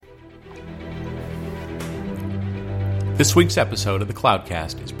This week's episode of the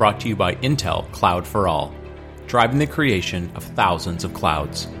Cloudcast is brought to you by Intel Cloud for All, driving the creation of thousands of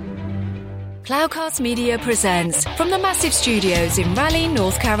clouds. Cloudcast Media presents from the massive studios in Raleigh,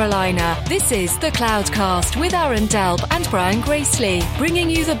 North Carolina. This is the Cloudcast with Aaron Delp and Brian Gracely, bringing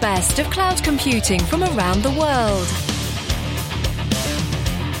you the best of cloud computing from around the world.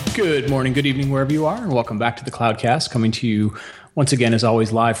 Good morning, good evening, wherever you are, and welcome back to the Cloudcast, coming to you once again, as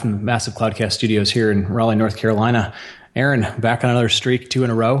always, live from the massive Cloudcast studios here in Raleigh, North Carolina. Aaron, back on another streak, 2 in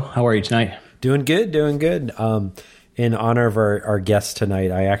a row. How are you tonight? Doing good, doing good. In honor of our guest tonight,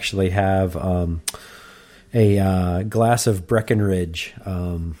 I actually have a glass of Breckenridge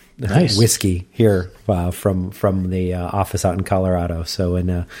nice. whiskey here from the office out in Colorado. So,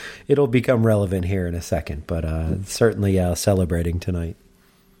 it'll become relevant here in a second, but certainly celebrating tonight.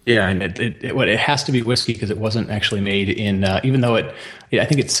 Yeah, and it has to be whiskey because it wasn't actually made in, even though I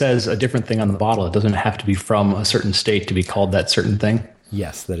think it says a different thing on the bottle. It doesn't have to be from a certain state to be called that certain thing.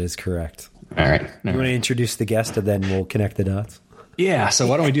 Yes, that is correct. All right. You want to introduce the guest and then we'll connect the dots? Yeah, so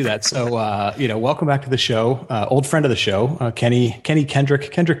why don't we do that? So, welcome back to the show. Old friend of the show, Kenny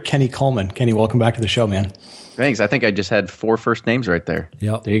Coleman. Kenny, welcome back to the show, man. Thanks. I think I just had 4 first names right there.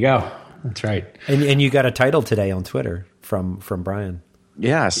 Yep. There you go. That's right. And you got a title today on Twitter from Brian.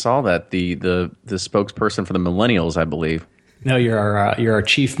 Yeah, I saw that. The spokesperson for the millennials, I believe. No, you're our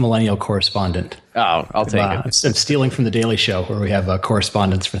chief millennial correspondent. Oh, I'll take it. I'm stealing from the Daily Show, where we have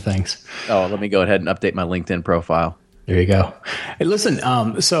correspondence for things. Oh, let me go ahead and update my LinkedIn profile. There you go. Hey,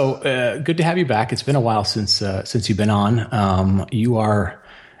 listen. So good to have you back. It's been a while since you've been on. You're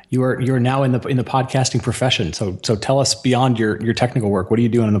now in the podcasting profession. So tell us, beyond your technical work, what are you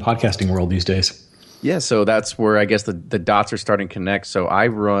doing in the podcasting world these days? Yeah, so that's where I guess the dots are starting to connect. So I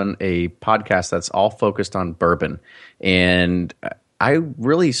run a podcast that's all focused on bourbon, and I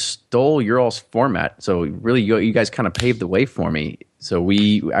really stole your all's format. So really, you guys kind of paved the way for me. So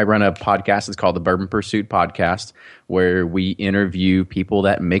I run a podcast. It's called the Bourbon Pursuit Podcast, where we interview people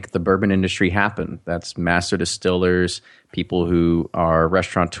that make the bourbon industry happen. That's master distillers, people who are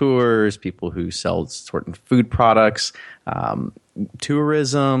restaurateurs, people who sell certain food products,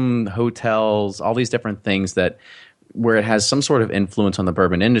 tourism, hotels, all these different things where it has some sort of influence on the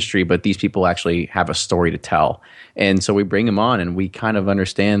bourbon industry, but these people actually have a story to tell. And so we bring them on and we kind of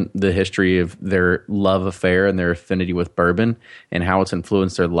understand the history of their love affair and their affinity with bourbon and how it's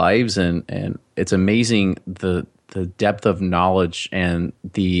influenced their lives. And it's amazing the depth of knowledge and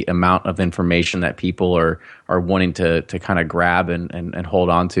the amount of information that people are wanting to kind of grab and hold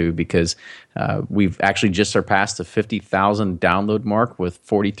on to, because we've actually just surpassed the 50,000 download mark with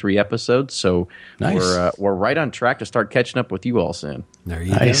 43 episodes. So nice. We're right on track to start catching up with you all soon. There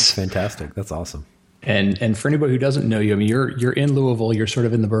you go. Fantastic. That's awesome. And for anybody who doesn't know you, I mean, you're in Louisville. You're sort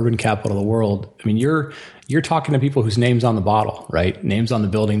of in the bourbon capital of the world. I mean, you're talking to people whose name's on the bottle, right? Names on the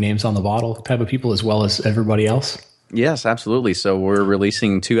building, names on the bottle type of people, as well as everybody else. Yes, absolutely. So we're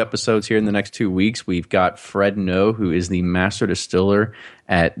releasing 2 episodes here in the next 2 weeks. We've got Fred No, who is the master distiller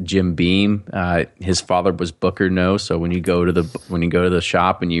at Jim Beam. His father was Booker No. So when you go to the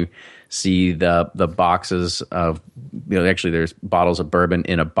shop and you see the boxes of, actually there's bottles of bourbon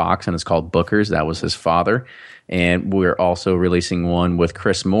in a box and it's called Booker's. That was his father. And we're also releasing one with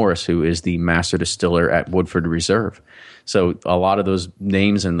Chris Morris, who is the master distiller at Woodford Reserve. So a lot of those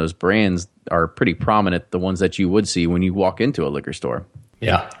names and those brands are pretty prominent, the ones that you would see when you walk into a liquor store.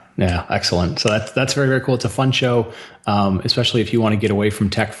 Yeah, excellent. So that's very, very cool. It's a fun show, especially if you want to get away from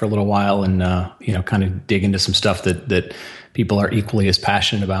tech for a little while and kind of dig into some stuff that people are equally as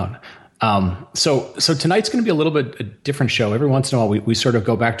passionate about. So tonight's going to be a little bit a different show. Every once in a while, we sort of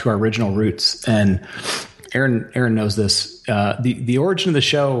go back to our original roots, and Aaron knows this. The origin of the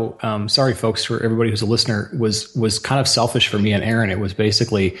show, sorry folks, for everybody who's a listener, was kind of selfish for me and Aaron. It was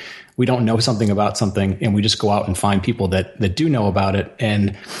basically, we don't know something about something and we just go out and find people that do know about it.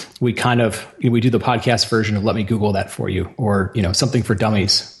 And we kind of, we do the podcast version of let me Google that for you, or, something for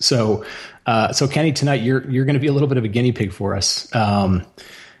dummies. So Kenny, tonight you're going to be a little bit of a guinea pig for us.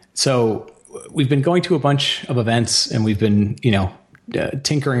 So we've been going to a bunch of events and we've been,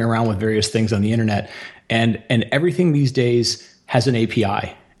 tinkering around with various things on the internet. And everything these days has an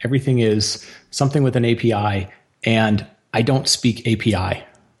API. Everything is something with an API, and I don't speak API.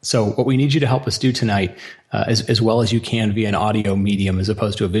 So what we need you to help us do tonight, as well as you can via an audio medium as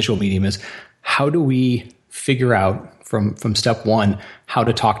opposed to a visual medium, is how do we figure out from step one how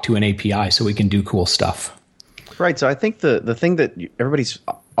to talk to an API so we can do cool stuff? Right. So I think the thing that everybody's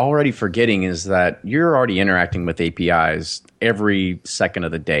already forgetting is that you're already interacting with APIs every second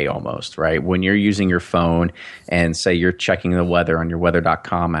of the day almost, right? When you're using your phone and say you're checking the weather on your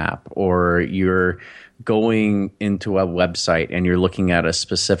weather.com app, or you're going into a website and you're looking at a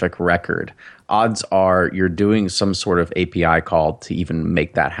specific record, odds are you're doing some sort of API call to even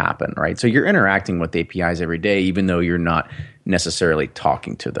make that happen, right? So you're interacting with APIs every day, even though you're not necessarily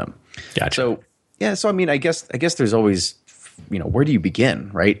talking to them. Gotcha. So yeah, so I mean, I guess there's always, where do you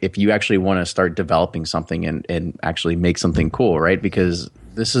begin, right? If you actually want to start developing something and actually make something cool, right? Because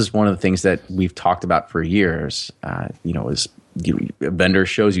this is one of the things that we've talked about for years, is a vendor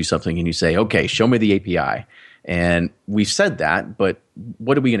shows you something and you say, okay, show me the API. And we've said that, but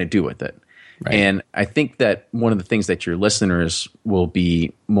what are we going to do with it? Right. And I think that one of the things that your listeners will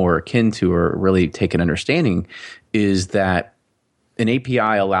be more akin to or really take an understanding is that an API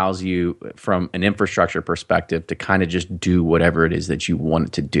allows you, from an infrastructure perspective, to kind of just do whatever it is that you want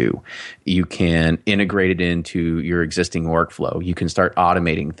it to do. You can integrate it into your existing workflow. You can start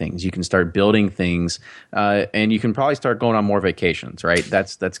automating things. You can start building things, and you can probably start going on more vacations. Right?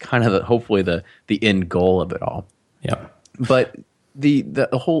 That's kind of hopefully the end goal of it all. Yep. But the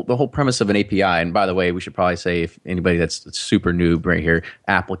whole premise of an API, and by the way, we should probably say, if anybody that's super noob right here,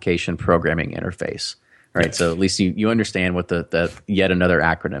 application programming interface. Right, so at least you understand what the yet another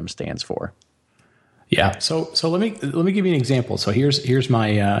acronym stands for. Yeah. So let me give you an example. So here's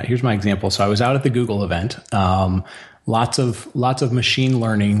my example. So I was out at the Google event. Lots of machine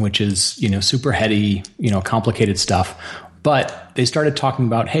learning, which is super heady, complicated stuff. But they started talking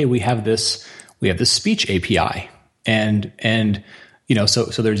about, hey, we have this speech API, and so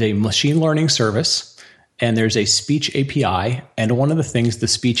there's a machine learning service and there's a speech API, and one of the things the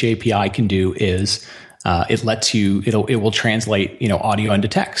speech API can do is it will translate, audio into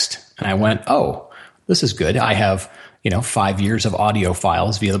text. And I went, oh, this is good. I have, 5 years of audio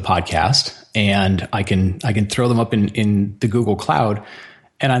files via the podcast, and I can throw them up in the Google Cloud.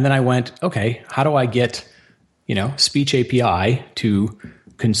 And then I went, okay, how do I get, speech API to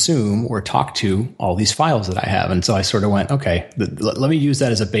consume or talk to all these files that I have? And so I sort of went, okay, let me use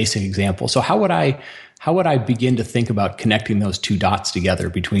that as a basic example. So how would I begin to think about connecting those two dots together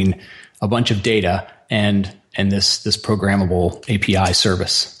between a bunch of data and this programmable API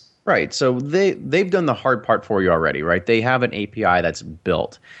service? Right. So they've done the hard part for you already, right? They have an API that's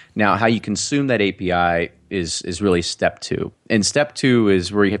built. Now, how you consume that API is really step 2. And step 2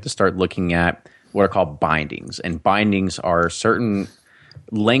 is where you have to start looking at what are called bindings. And bindings are certain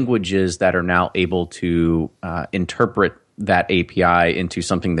languages that are now able to interpret that API into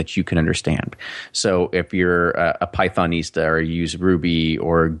something that you can understand. So if you're a Pythonista, or you use Ruby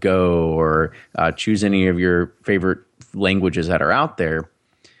or Go, or choose any of your favorite languages that are out there,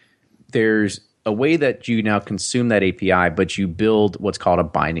 there's a way that you now consume that API, but you build what's called a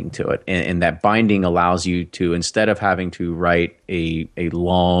binding to it. And that binding allows you to, instead of having to write a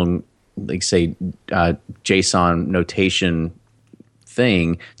long, like say, JSON notation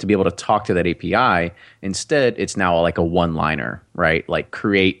thing to be able to talk to that API. Instead, it's now like a one-liner, right? Like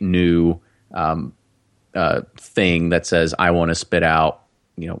create new thing that says, I want to spit out,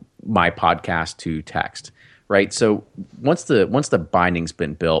 my podcast to text, right? So once the binding's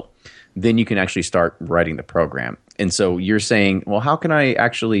been built, then you can actually start writing the program. And so you're saying, well, how can I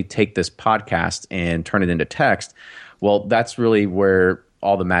actually take this podcast and turn it into text? Well, that's really where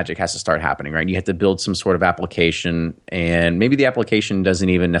all the magic has to start happening, right? You have to build some sort of application, and maybe the application doesn't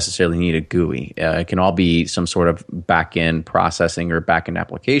even necessarily need a GUI. It can all be some sort of back-end processing or back-end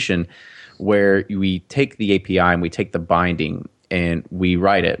application where we take the API and we take the binding and we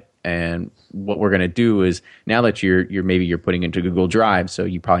write it. And what we're going to do is, now that you're putting into Google Drive, so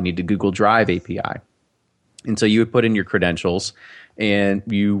you probably need the Google Drive API. And so you would put in your credentials, and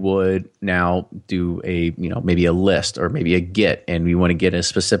you would now do maybe a list or maybe a get, and we want to get a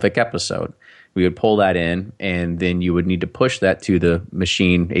specific episode. We would pull that in, and then you would need to push that to the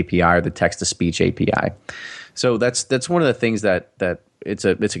machine API or the text-to-speech API. So that's one of the things that it's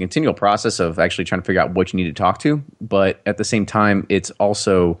a continual process of actually trying to figure out what you need to talk to, but at the same time, it's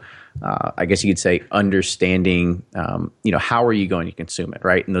also I guess you could say understanding, how are you going to consume it,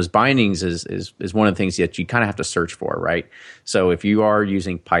 right? And those bindings is one of the things that you kind of have to search for, right? So if you are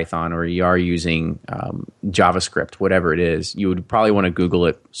using Python or you are using JavaScript, whatever it is, you would probably want to Google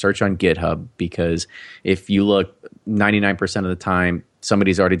it, search on GitHub, because if you look 99% of the time,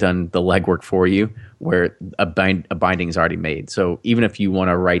 somebody's already done the legwork for you where a binding is already made. So even if you want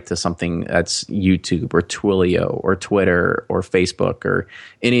to write to something that's YouTube or Twilio or Twitter or Facebook or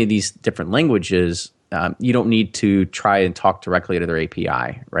any of these different languages, you don't need to try and talk directly to their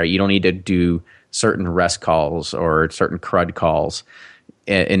API, right? You don't need to do certain REST calls or certain CRUD calls.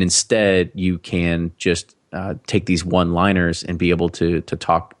 and instead you can just take these one-liners and be able to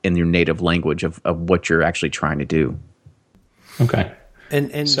talk in your native language of what you're actually trying to do. Okay.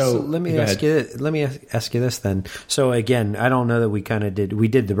 And so let me ask you this then. So again, I don't know that we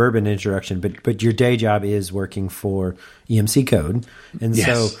did the bourbon introduction, but your day job is working for EMC Code. And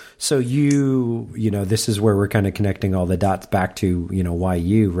yes. so you know, this is where we're kind of connecting all the dots back to, you know, why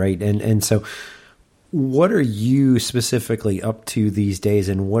you, right? And so what are you specifically up to these days,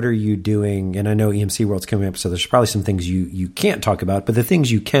 and what are you doing? And I know EMC World's coming up, so there's probably some things you can't talk about, but the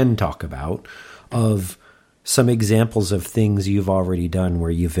things you can talk about of some examples of things you've already done where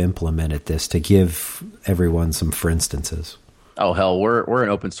you've implemented this to give everyone some for instances. Oh, hell, we're an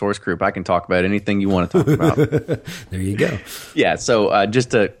open source group. I can talk about anything you want to talk about. There you go. Yeah. So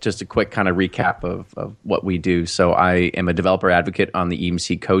just a quick kind of recap of what we do. So I am a developer advocate on the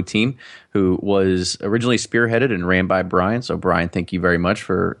EMC Code team, who was originally spearheaded and ran by Brian. So Brian, thank you very much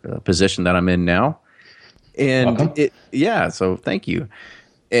for a position that I'm in now. And so thank you.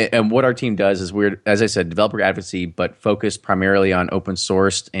 And what our team does is we're, as I said, developer advocacy, but focused primarily on open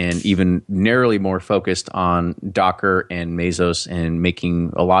source and even narrowly more focused on Docker and Mesos and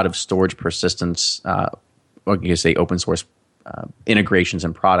making a lot of storage persistence, or you could say open source integrations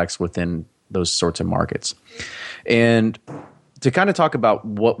and products within those sorts of markets. And to kind of talk about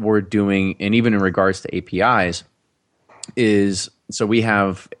what we're doing, and even in regards to APIs, so we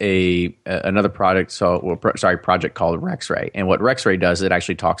have another project called RexRay, and what RexRay does, it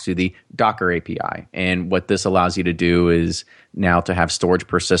actually talks to the Docker API, and what this allows you to do is now to have storage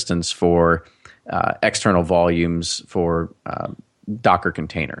persistence for external volumes for Docker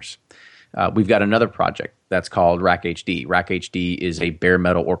containers. We've got another project that's called RackHD. RackHD is a bare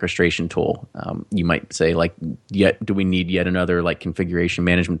metal orchestration tool. You might say, like, do we need yet another like configuration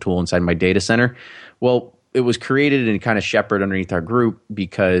management tool inside my data center? Well, it was created and kind of shepherded underneath our group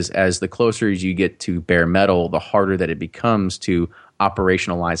because as the closer as you get to bare metal, the harder that it becomes to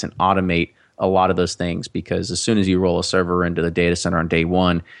operationalize and automate a lot of those things, because as soon as you roll a server into the data center on day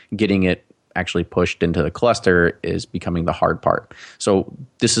one, getting it actually pushed into the cluster is becoming the hard part. So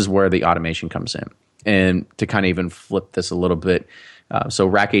this is where the automation comes in. And to kind of even flip this a little bit, so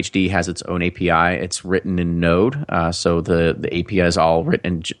RackHD has its own API. It's written in Node, so the API is all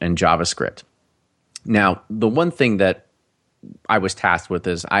written in JavaScript. Now, the one thing that I was tasked with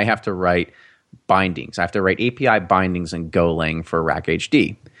is I have to write bindings. I have to write API bindings in Golang for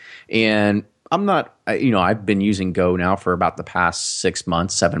RackHD. And I'm not, I've been using Go now for about the past 6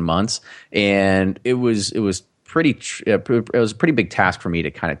 months, 7 months, and it was a pretty big task for me to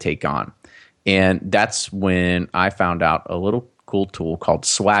kind of take on. And that's when I found out a little cool tool called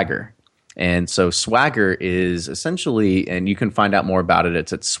Swagger. And so Swagger is essentially, and you can find out more about it,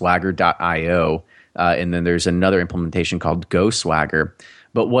 it's at swagger.io. And then there's another implementation called Go Swagger.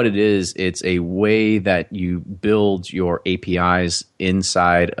 But what it is, it's a way that you build your APIs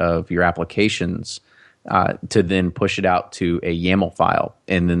inside of your applications to then push it out to a YAML file.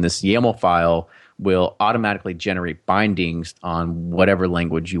 And then this YAML file will automatically generate bindings on whatever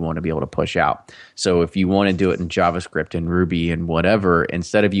language you want to be able to push out. So if you want to do it in JavaScript and Ruby and whatever,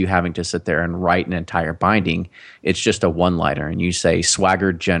 instead of you having to sit there and write an entire binding, it's just a one-liner. And you say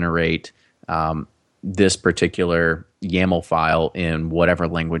Swagger generate this particular YAML file in whatever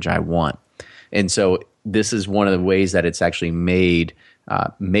language I want. And so this is one of the ways that it's actually made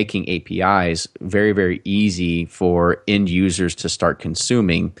making APIs very, very easy for end users to start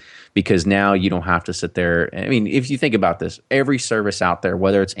consuming, because now you don't have to sit there. I mean, if you think about this, every service out there,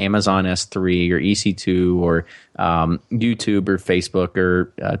 whether it's Amazon S3 or EC2 or YouTube or Facebook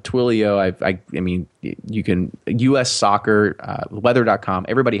or Twilio, I mean, you can, US Soccer, weather.com,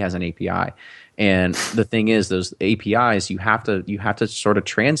 everybody has an API. And the thing is, those APIs, you have to sort of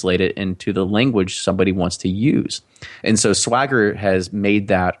translate it into the language somebody wants to use. And so Swagger has made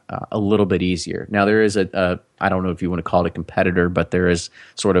that a little bit easier. Now there is I don't know if you want to call it a competitor, but there is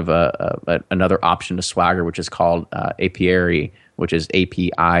sort of another option to Swagger, which is called Apiary, which is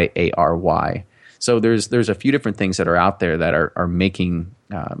APIARY. So there's a few different things that are out there that are making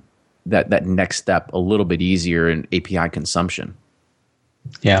that next step a little bit easier in API consumption.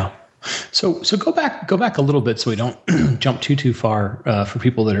 Yeah. So go back a little bit so we don't jump too far for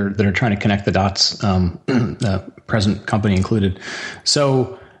people that are trying to connect the dots, present company included.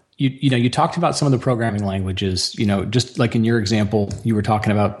 So you talked about some of the programming languages. Just like in your example, you were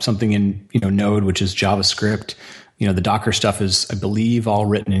talking about something in Node, which is JavaScript. The Docker stuff is, I believe, all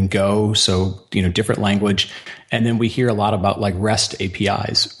written in Go, so different language. And then we hear a lot about like REST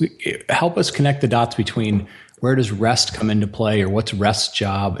APIs. Help us connect the dots between where does REST come into play, or what's REST's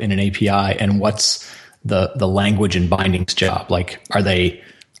job in an API, and what's the language and bindings job? Like,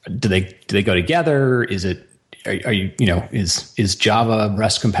 do they go together? Is it, are you, is Java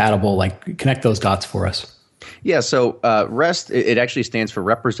REST compatible? Like, connect those dots for us. Yeah, so REST, it actually stands for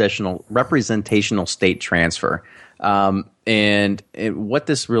representational state transfer. And what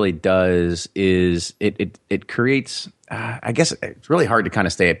this really does is it creates, I guess it's really hard to kind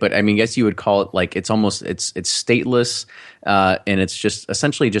of say it, but I mean, I guess you would call it like it's stateless, and it's just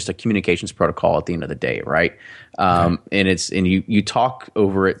essentially just a communications protocol at the end of the day, right? Okay. And you talk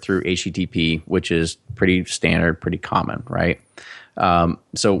over it through HTTP, which is pretty standard, pretty common, right?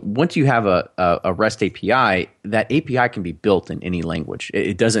 So once you have a REST API, that API can be built in any language.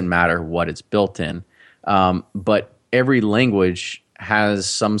 It doesn't matter what it's built in, but every language has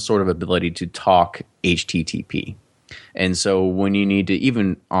some sort of ability to talk HTTP. And so when you need to,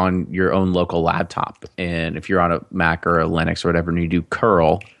 even on your own local laptop, and if you're on a Mac or a Linux or whatever, and you do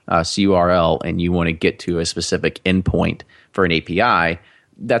curl, CURL, and you want to get to a specific endpoint for an API,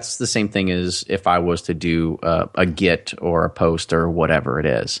 that's the same thing as if I was to do a GET or a POST or whatever it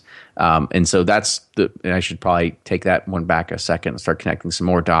is. And so and I should probably take that one back a second and start connecting some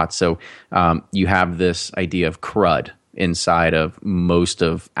more dots. So you have this idea of CRUD inside of most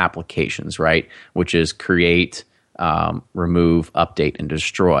of applications, right? Which is create, remove, update, and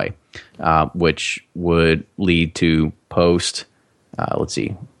destroy, which would lead to post,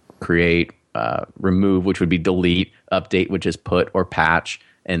 create, remove, which would be delete, update, which is put or patch,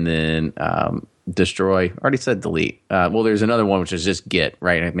 and then destroy. I already said delete. Well, there's another one which is just get,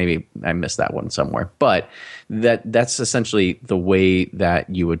 right? Maybe I missed that one somewhere. But that's essentially the way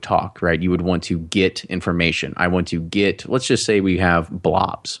that you would talk, right? You would want to get information. I want to get, let's just say we have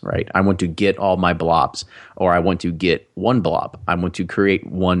blobs, right? I want to get all my blobs, or I want to get one blob. I want to create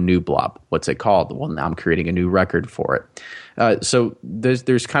one new blob. What's it called? Well, now I'm creating a new record for it. So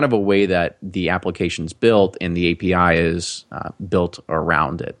there's kind of a way that the application's built and the API is built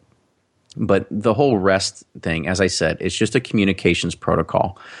around it. But the whole REST thing, as I said, it's just a communications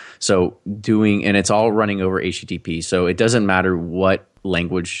protocol. So and it's all running over HTTP. So it doesn't matter what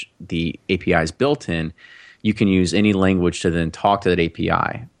language the API is built in. You can use any language to then talk to that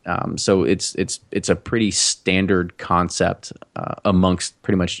API. So it's a pretty standard concept amongst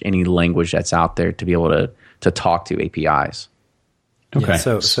pretty much any language that's out there to be able to talk to APIs. Okay.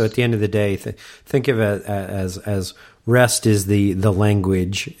 Yeah, so at the end of the day, think of it as REST is the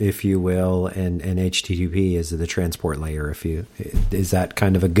language, if you will, and HTTP is the transport layer. Is that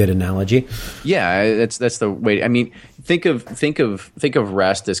kind of a good analogy? Yeah, that's the way. I mean, think of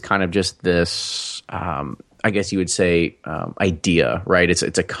REST as kind of just this. I guess you would say idea, right?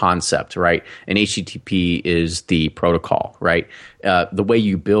 It's a concept, right? And HTTP is the protocol, right? The way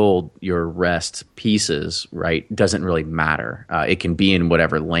you build your REST pieces, right, doesn't really matter. It can be in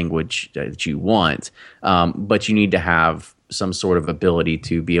whatever language that you want, but you need to have some sort of ability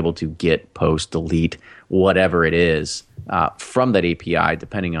to be able to get, post, delete, whatever it is from that API,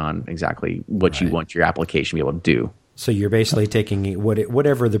 depending on exactly what you want your application to be able to do. So you're basically taking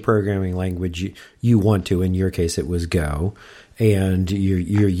whatever the programming language you want to. In your case, it was Go, and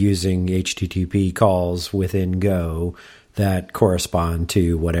you're using HTTP calls within Go that correspond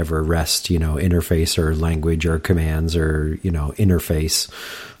to whatever REST interface or language or commands or interface.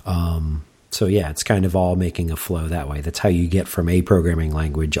 So yeah, it's kind of all making a flow that way. That's how you get from a programming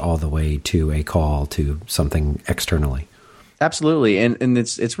language all the way to a call to something externally. Absolutely, and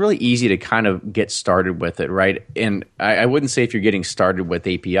it's really easy to kind of get started with it, right? And I wouldn't say if you're getting started with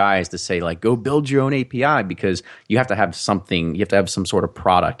APIs to say like go build your own API, because you have to have something, you have to have some sort of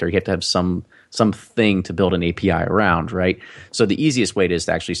product, or you have to have something to build an API around, right? So the easiest way is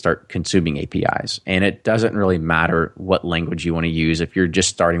to actually start consuming APIs, and it doesn't really matter what language you want to use. If you're just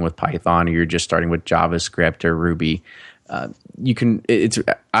starting with Python, or you're just starting with JavaScript or Ruby, you can.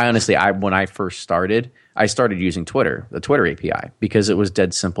 When I first started, I started using Twitter, the Twitter API, because it was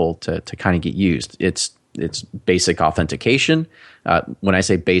dead simple to kind of get used. It's basic authentication. When I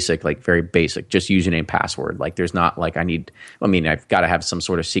say basic, like very basic, just username, password. Like there's not like I've got to have some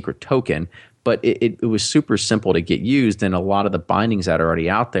sort of secret token, but it was super simple to get used. And a lot of the bindings that are already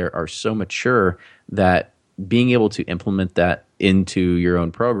out there are so mature that being able to implement that into your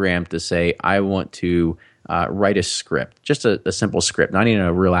own program to say, I want to write a script, just a simple script, not even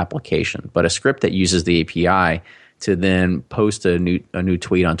a real application, but a script that uses the API to then post a new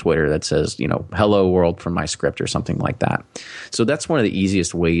tweet on Twitter that says, hello world from my script or something like that. So that's one of the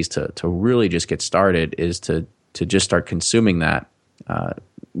easiest ways to really just get started, is to just start consuming that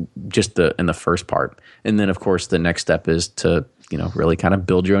in the first part. And then of course the next step is to really kind of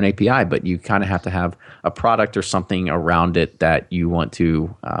build your own API, but you kind of have to have a product or something around it that you want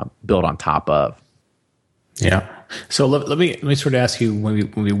to build on top of. Yeah. So let me sort of ask you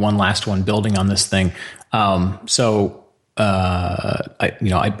maybe one last one, building on this thing. I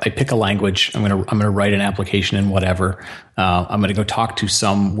pick a language. I'm gonna write an application in whatever. I'm gonna go talk to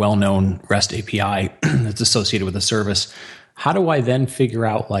some well-known REST API that's associated with a service. How do I then figure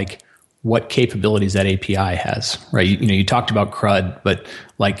out like what capabilities that API has? Right. You talked about CRUD, but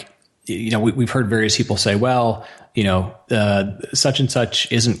like we've heard various people say, well, such and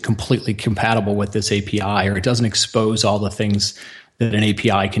such isn't completely compatible with this API, or it doesn't expose all the things that an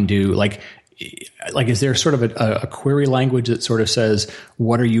API can do. Like, is there sort of a query language that sort of says,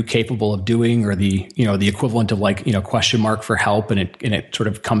 what are you capable of doing? Or the equivalent of like, question mark for help. And it sort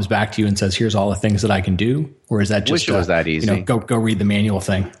of comes back to you and says, here's all the things that I can do. Or is that just, wish it was that easy. Go read the manual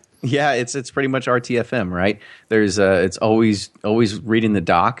thing. Yeah, it's pretty much RTFM, right? There's it's always reading the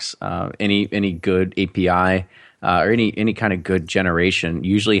docs. Any good API or any kind of good generation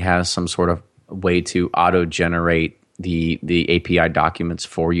usually has some sort of way to auto generate the API documents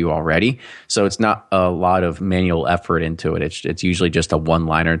for you already. So it's not a lot of manual effort into it. It's usually just a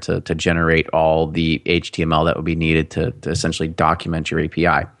one-liner to generate all the HTML that would be needed to essentially document your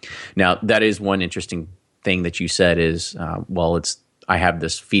API. Now, that is one interesting thing that you said is, I have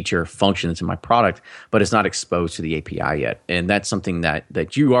this feature function that's in my product, but it's not exposed to the API yet. And that's something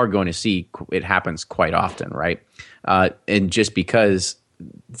that you are going to see. It happens quite often, right? And just because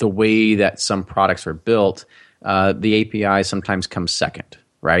the way that some products are built, the API sometimes comes second,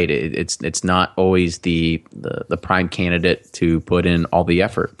 right? It's not always the prime candidate to put in all the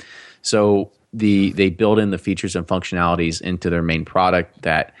effort. So they build in the features and functionalities into their main product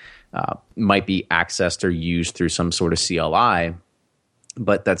that might be accessed or used through some sort of CLI,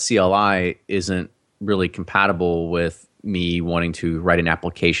 but that CLI isn't really compatible with me wanting to write an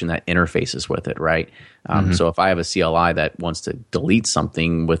application that interfaces with it, right? So if I have a CLI that wants to delete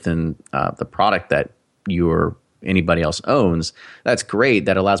something within the product that you or anybody else owns, that's great.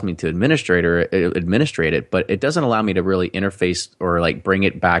 That allows me to administrate it, but it doesn't allow me to really interface or like bring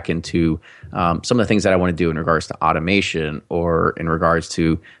it back into some of the things that I want to do in regards to automation or in regards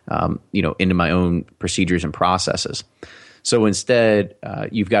to into my own procedures and processes. So instead,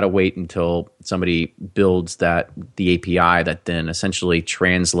 you've got to wait until somebody builds the API that then essentially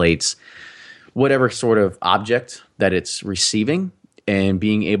translates whatever sort of object that it's receiving and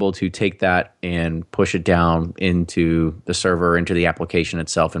being able to take that and push it down into the server, into the application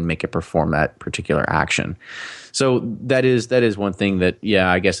itself, and make it perform that particular action. So that is one thing that,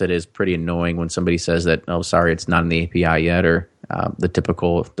 I guess it is pretty annoying when somebody says that, oh, sorry, it's not in the API yet, or the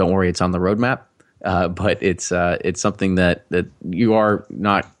typical, don't worry, it's on the roadmap. But it's something that you are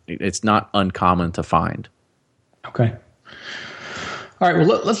not. It's not uncommon to find. Okay. All right.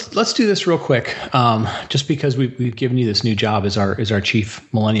 Well, let's do this real quick. Just because we've given you this new job as our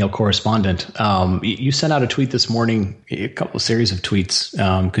chief millennial correspondent. You sent out a tweet this morning, a couple of series of tweets,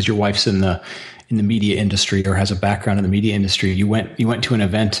 because your wife's in the media industry or has a background in the media industry. You went to an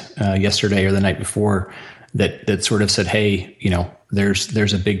event yesterday or the night before that sort of said, hey,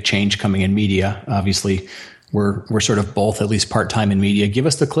 there's a big change coming in media. Obviously, we're sort of both at least part-time in media. Give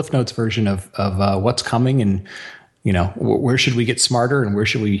us the Cliff Notes version of what's coming, and where should we get smarter and where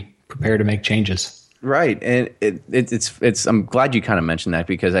should we prepare to make changes? Right, and it's. I'm glad you kind of mentioned that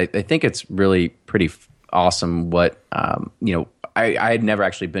because I think it's really pretty awesome. What I had never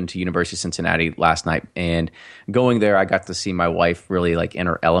actually been to University of Cincinnati last night, and going there, I got to see my wife really like in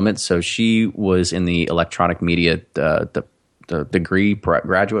her element. So she was in the electronic media, the degree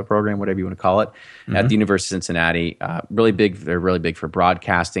graduate program, whatever you want to call it, at the University of Cincinnati. Really big. They're really big for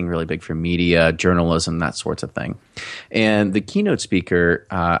broadcasting, really big for media, journalism, that sorts of thing. And the keynote speaker,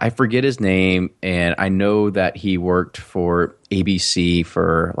 I forget his name, and I know that he worked for ABC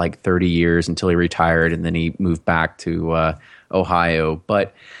for like 30 years until he retired, and then he moved back to Ohio.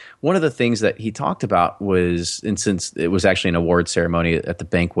 But one of the things that he talked about was, and since it was actually an award ceremony at the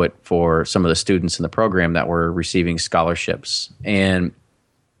banquet for some of the students in the program that were receiving scholarships, and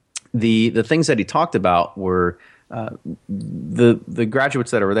the things that he talked about were the graduates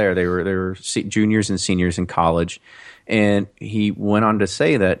that were there. They were juniors and seniors in college, and he went on to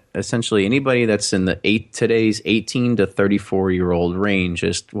say that essentially anybody that's in today's 18 to 34-year-old range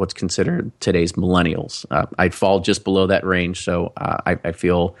is what's considered today's millennials. I'd fall just below that range, so I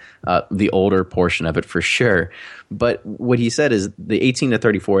feel the older portion of it for sure. But what he said is the 18 to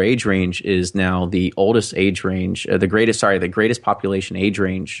 34 age range is now the oldest age range, the greatest population age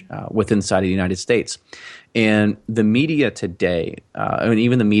range within inside of the United States. And the media today,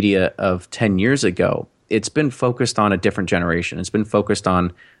 even the media of 10 years ago, it's been focused on a different generation. It's been focused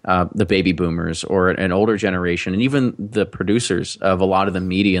on the baby boomers or an older generation, and even the producers of a lot of the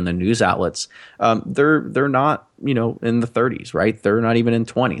media and the news outlets. They're not, in the 30s, right? They're not even in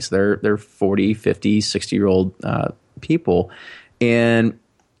 20s. They're 40, 50, 60-year-old people. And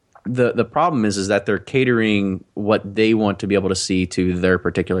the problem is that they're catering what they want to be able to see to their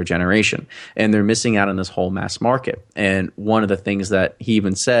particular generation, and they're missing out on this whole mass market. And one of the things that he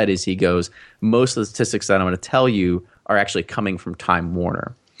even said is, he goes, most of the statistics that I'm going to tell you are actually coming from Time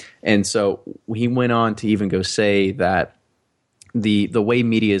Warner. And so he went on to even go say that the way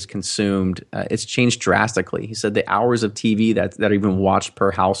media is consumed, it's changed drastically. He said the hours of TV that are even watched per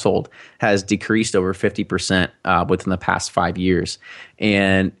household has decreased over 50% within the past 5 years.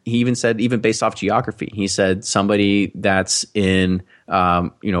 And he even said, even based off geography, he said somebody that's in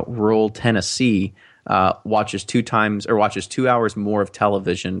rural Tennessee watches 2 hours more of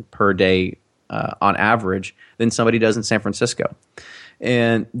television per day on average than somebody does in San Francisco.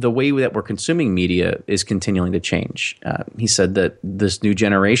 And the way that we're consuming media is continuing to change. He said that this new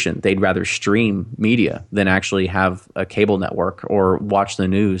generation, they'd rather stream media than actually have a cable network or watch the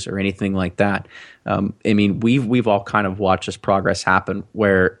news or anything like that. We've all kind of watched this progress happen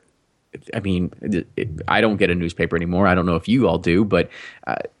where, I don't get a newspaper anymore. I don't know if you all do, but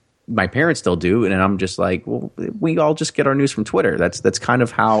my parents still do, and I'm just like, well, we all just get our news from Twitter. That's kind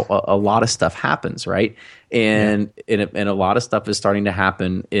of how a lot of stuff happens, right? And a lot of stuff is starting to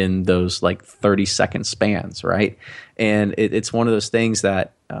happen in those like 30-second spans, right? And it's one of those things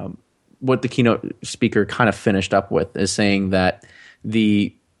that what the keynote speaker kind of finished up with is saying that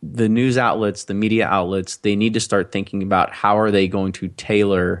the news outlets, the media outlets, they need to start thinking about how are they going to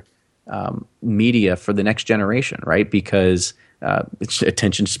tailor media for the next generation, right? Because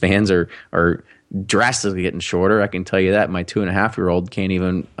attention spans are drastically getting shorter. I can tell you that. My 2.5-year-old can't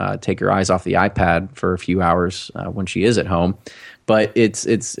even take her eyes off the iPad for a few hours when she is at home. But it's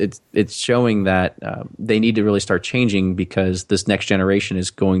showing that they need to really start changing, because this next generation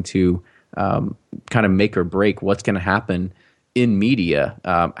is going to kind of make or break what's going to happen in media.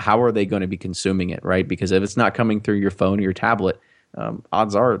 How are they going to be consuming it, right? Because if it's not coming through your phone or your tablet,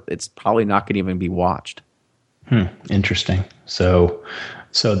 odds are it's probably not going to even be watched. Interesting. So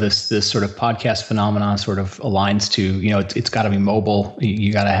this sort of podcast phenomenon sort of aligns to, it's got to be mobile.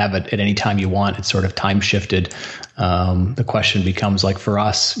 You got to have it at any time you want. It's sort of time shifted. The question becomes, like, for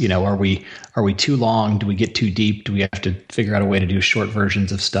us, are we too long? Do we get too deep? Do we have to figure out a way to do short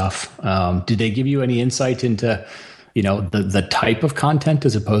versions of stuff? Did they give you any insight into, the type of content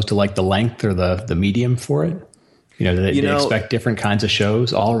as opposed to like the length or the medium for it? Do they expect different kinds of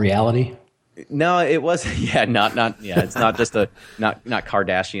shows, all reality? No, it was it's not just not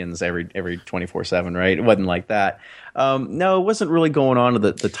Kardashians every 24/7, right? It wasn't like that. No, it wasn't really going on to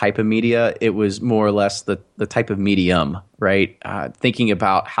the type of media. It was more or less the type of medium, right? Thinking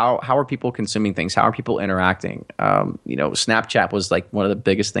about how are people consuming things? How are people interacting? Snapchat was like one of the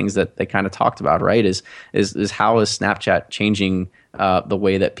biggest things that they kind of talked about, right? Is how is Snapchat changing the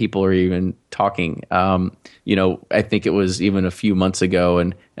way that people are even talking? I think it was even a few months ago,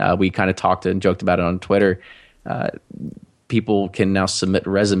 and we kind of talked and joked about it on Twitter. People can now submit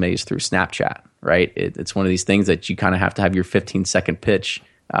resumes through Snapchat, right? It's one of these things that you kind of have to have your 15-second pitch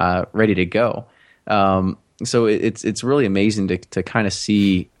ready to go. So it's really amazing to kind of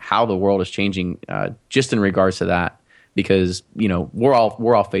see how the world is changing just in regards to that. Because we're all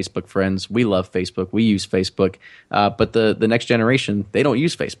Facebook friends. We love Facebook. We use Facebook. But the next generation, they don't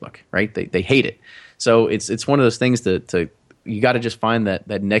use Facebook, right? They hate it. So it's one of those things that you got to just find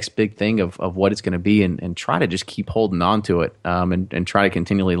that next big thing of what it's going to be, and try to just keep holding on to it, and try to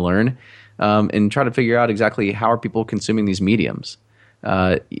continually learn, and try to figure out exactly how are people consuming these mediums.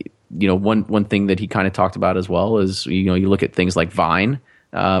 One thing that he kind of talked about as well is you look at things like Vine.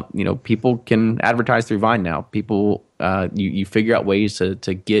 People can advertise through Vine now. People, you figure out ways to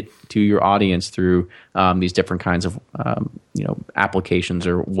get to your audience through these different kinds of applications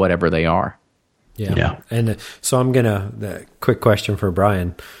or whatever they are. Yeah. And so I'm gonna quick question for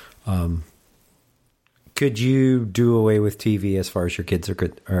Brian. Could you do away with TV as far as your kids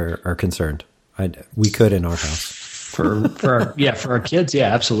are concerned? We could in our house. For our kids,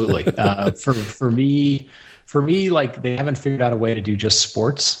 yeah, absolutely. For me, like, they haven't figured out a way to do just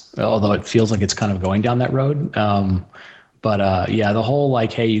sports, although it feels like it's kind of going down that road. But the whole,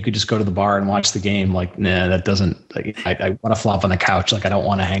 like, hey, you could just go to the bar and watch the game. Like, nah, that doesn't, like, I want to flop on the couch. Like, I don't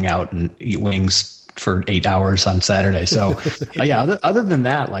want to hang out and eat wings for 8 hours on Saturday. So other than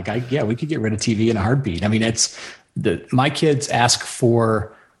that, like, we could get rid of TV in a heartbeat. I mean, my kids ask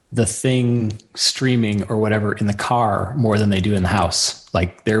for the thing streaming or whatever in the car more than they do in the house.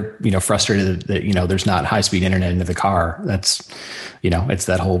 Like they're, frustrated that, there's not high speed internet into the car. That's, it's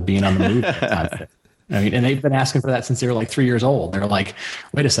that whole being on the move. I mean, and they've been asking for that since they were like 3 years old. They're like,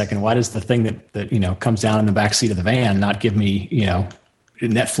 wait a second, why does the thing that comes down in the back seat of the van not give me,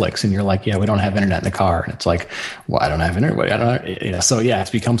 Netflix? And you're like, yeah, we don't have internet in the car. And it's like, well, I don't have internet. I don't, So yeah, it's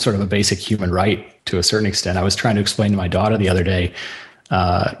become sort of a basic human right to a certain extent. I was trying to explain to my daughter the other day,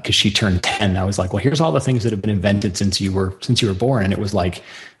 because she turned 10. I was like, well, here's all the things that have been invented since you were born. And it was like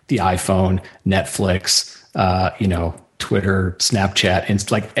the iPhone, Netflix, Twitter, Snapchat, and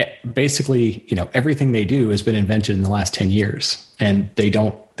it's like basically, everything they do has been invented in the last 10 years, and they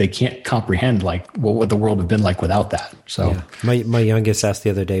can't comprehend like what would the world have been like without that. So yeah. My youngest asked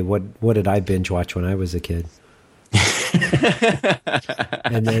the other day, what did I binge watch when I was a kid?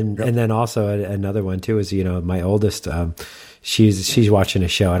 and then also another one too is, my oldest, she's watching a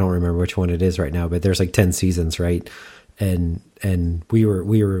show. I don't remember which one it is right now, but there's like 10 seasons, right? And we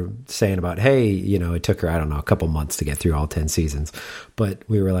were saying about, hey, it took her, I don't know, a couple months to get through all 10 seasons, but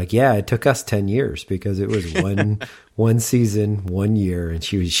we were like, yeah, it took us 10 years because it was one season, 1 year. And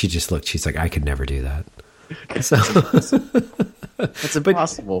she just looked, she's like, I could never do that. So that's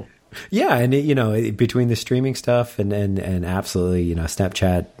impossible. Yeah. And between the streaming stuff and absolutely,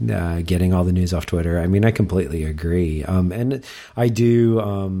 Snapchat, getting all the news off Twitter. I mean, I completely agree. And I do,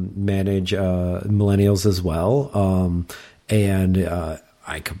 manage, millennials as well.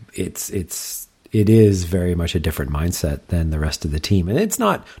 It is very much a different mindset than the rest of the team. And it's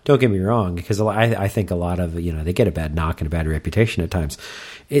not, don't get me wrong, because I think a lot of, they get a bad knock and a bad reputation at times.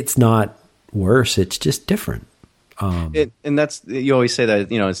 It's not worse. It's just different. And that's, you always say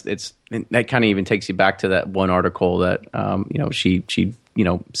that, it's that kind of even takes you back to that one article that, she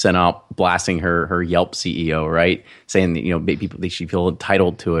sent out blasting her Yelp CEO, right? Saying that, people, they should feel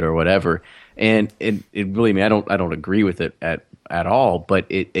entitled to it or whatever. And it really, I don't agree with it at all, but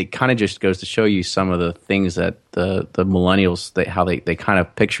it kind of just goes to show you some of the things that the millennials, how they kind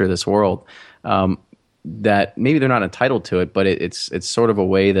of picture this world, that maybe they're not entitled to it, but it's sort of a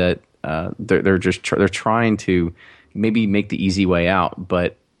way that, they're trying to maybe make the easy way out.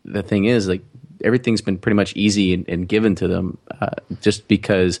 But the thing is, like, everything's been pretty much easy and given to them, just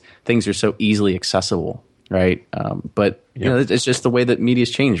because things are so easily accessible, right? But it's just the way that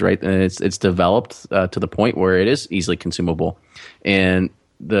media's changed, right? And it's developed to the point where it is easily consumable. And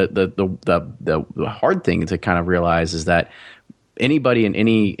the hard thing to kind of realize is that anybody in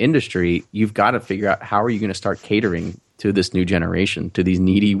any industry, you've got to figure out how are you going to start catering to this new generation, to these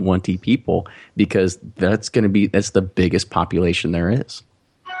needy, wanty people, because that's the biggest population there is.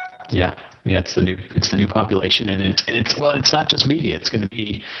 Yeah, it's the new population, and it's not just media. It's going to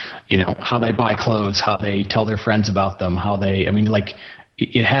be, how they buy clothes, how they tell their friends about them,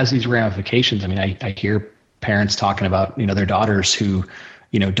 it has these ramifications. I mean, I hear parents talking about, their daughters who,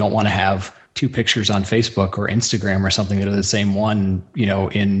 don't want to have two pictures on Facebook or Instagram or something that are the same one,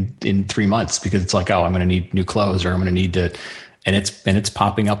 in 3 months, because it's like, oh, I'm going to need new clothes, or I'm going to need to, and it's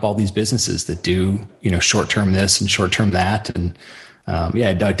popping up all these businesses that do, short-term this and short-term that. And,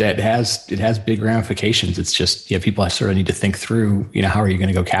 it has big ramifications. It's just, people sort of need to think through, how are you going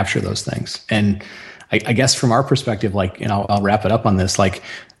to go capture those things? And I guess from our perspective, I'll wrap it up on this,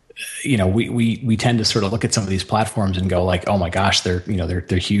 we tend to sort of look at some of these platforms and go like, oh my gosh, they're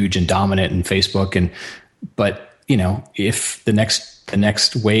huge and dominant in Facebook. But if the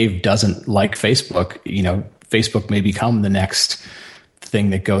next wave doesn't like Facebook, Facebook may become the next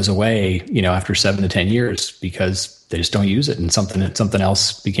thing that goes away, after 7 to 10 years, because they just don't use it, and something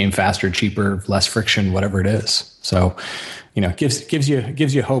else became faster, cheaper, less friction, whatever it is. So, it gives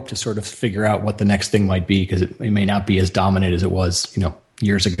you hope to sort of figure out what the next thing might be, because it may not be as dominant as it was,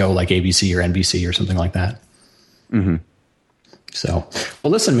 years ago, like ABC or NBC or something like that. Mm-hmm. So,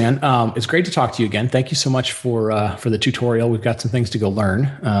 well, listen, man, it's great to talk to you again. Thank you so much for the tutorial. We've got some things to go learn.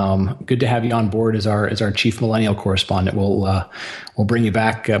 Good to have you on board as our chief millennial correspondent. We'll bring you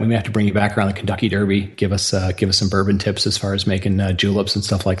back. We may have to bring you back around the Kentucky Derby. Give us some bourbon tips as far as making juleps and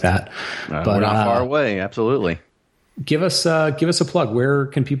stuff like that. But we're not far away. Absolutely. Give us a plug. Where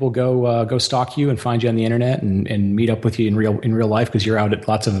can people go stalk you and find you on the internet and meet up with you in real life? Because you're out at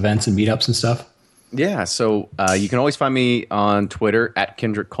lots of events and meetups and stuff. Yeah, so you can always find me on Twitter at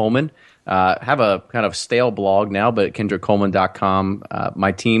Kendrick Coleman. have a kind of stale blog now, but at KendrickColeman.com.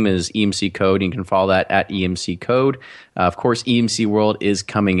 My team is EMC Code. You can follow that at EMC Code. Of course, EMC World is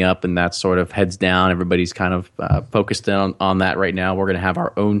coming up, and that's sort of heads down. Everybody's kind of focused on that right now. We're going to have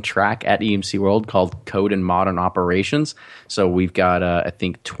our own track at EMC World called Code and Modern Operations. So we've got, I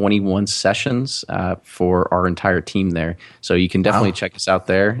think, 21 sessions for our entire team there. So you can definitely check us out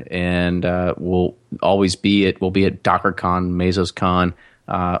there, and we'll be at DockerCon, MezosCon,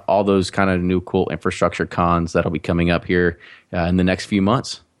 all those kind of new cool infrastructure cons that'll be coming up here in the next few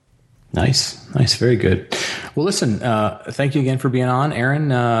months. Nice. Very good. Well, listen, thank you again for being on. Aaron,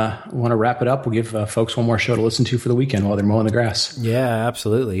 want to wrap it up? We'll give folks one more show to listen to for the weekend while they're mowing the grass. Yeah,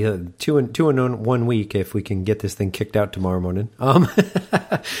 absolutely. Two in 1 week if we can get this thing kicked out tomorrow morning.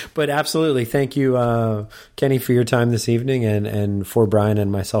 But absolutely. Thank you, Kenny, for your time this evening. And for Brian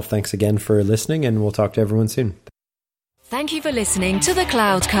and myself, thanks again for listening, and we'll talk to everyone soon. Thank you for listening to the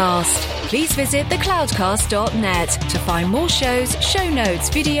Cloudcast. Please visit thecloudcast.net to find more shows, show notes,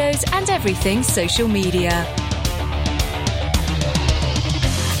 videos, and everything social media.